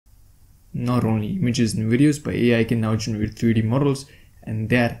not only images and videos, but AI can now generate 3D models, and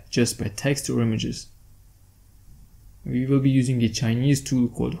that just by text or images. We will be using a Chinese tool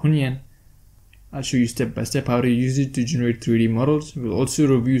called Hunyuan. I'll show you step by step how to use it to generate 3D models. We'll also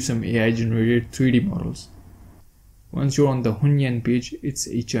review some AI generated 3D models. Once you're on the Hunyuan page, it's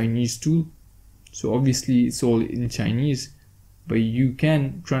a Chinese tool, so obviously it's all in Chinese, but you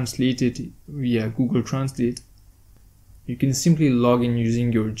can translate it via Google Translate. You can simply log in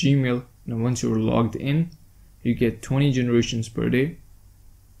using your Gmail, and once you're logged in, you get 20 generations per day.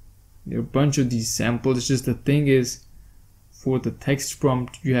 There are a bunch of these samples. Just the thing is, for the text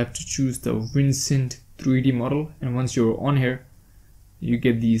prompt, you have to choose the Vincent 3D model, and once you're on here, you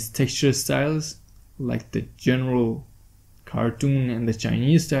get these texture styles like the general cartoon and the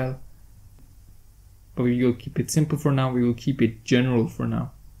Chinese style, but we will keep it simple for now. We will keep it general for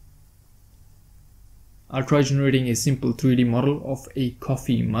now. I'll try generating a simple 3D model of a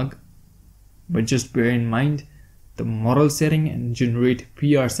coffee mug, but just bear in mind the model setting and generate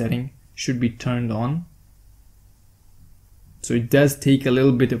PR setting should be turned on. So it does take a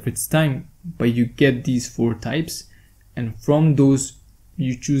little bit of its time, but you get these 4 types, and from those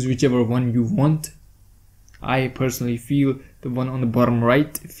you choose whichever one you want. I personally feel the one on the bottom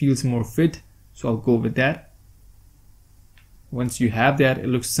right feels more fit, so I'll go with that. Once you have that, it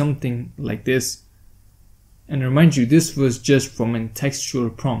looks something like this. And remind you, this was just from a textual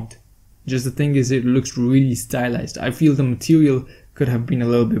prompt. Just the thing is, it looks really stylized. I feel the material could have been a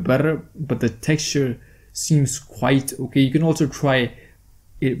little bit better, but the texture seems quite okay. You can also try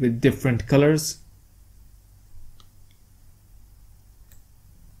it with different colors.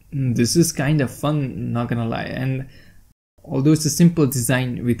 This is kind of fun, not gonna lie, and although it's a simple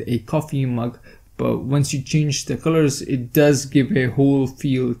design with a coffee mug, but once you change the colors, it does give a whole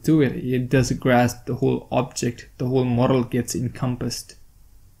feel to it. It does grasp the whole object, the whole model gets encompassed.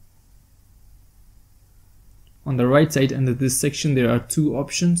 On the right side under this section, there are 2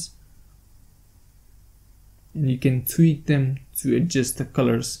 options, and you can tweak them to adjust the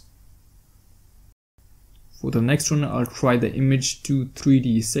colors. For the next one, I'll try the image to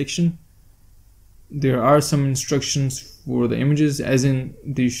 3D section. There are some instructions for the images, as in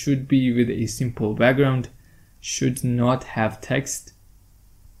they should be with a simple background, should not have text.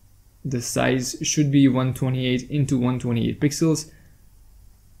 The size should be 128 into 128 pixels.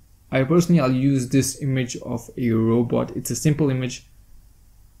 I'll use this image of a robot. It's a simple image.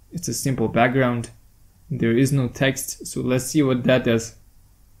 It's a simple background. There is no text, so let's see what that does.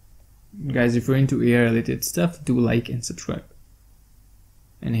 Guys, if you're into AI related stuff, do like and subscribe.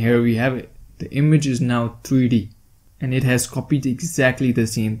 And here we have it. The image is now 3D, and it has copied exactly the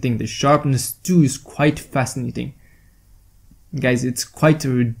same thing. The sharpness too is quite fascinating. Guys, it's quite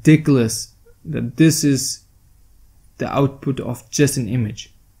ridiculous that this is the output of just an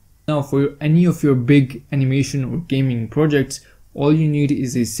image. Now, for any of your big animation or gaming projects, all you need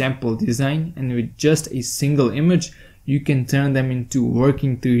is a sample design, and with just a single image, you can turn them into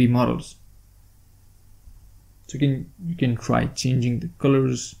working 3D models. So you can try changing the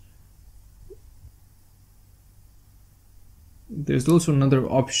colors. There's also another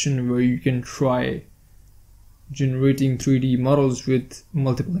option where you can try generating 3D models with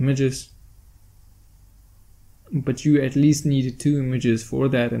multiple images, but you at least need 2 images for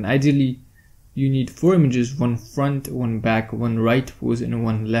that, and ideally you need 4 images, 1 front, 1 back, 1 right pose, and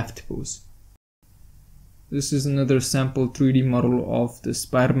 1 left pose. This is another sample 3D model of the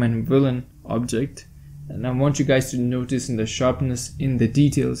Spiderman villain object, and I want you guys to notice in the sharpness in the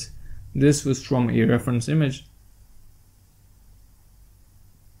details. This was from a reference image.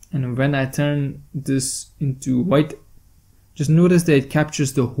 And when I turn this into white, just notice that it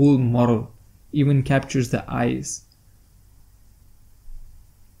captures the whole model, even captures the eyes.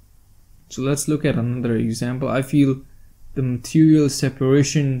 So let's look at another example. I feel the material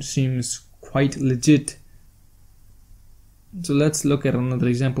separation seems quite legit. So let's look at another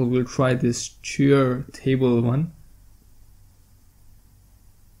example. We'll try this chair table one.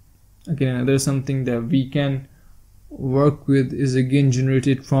 Again, another something that we can work with is again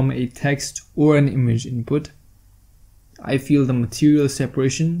generated from a text or an image input. I feel the material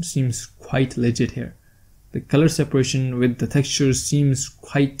separation seems quite legit here. The color separation with the textures seems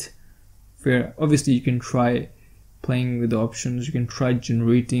quite fair. Obviously you can try playing with the options, you can try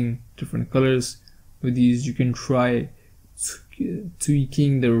generating different colors with these, you can try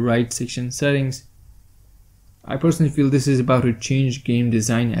tweaking the right section settings. I personally feel this is about to change game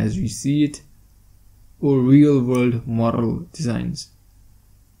design as we see it, or real world model designs.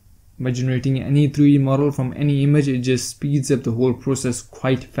 By generating any 3D model from any image, it just speeds up the whole process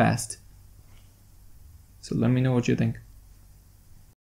quite fast. So let me know what you think.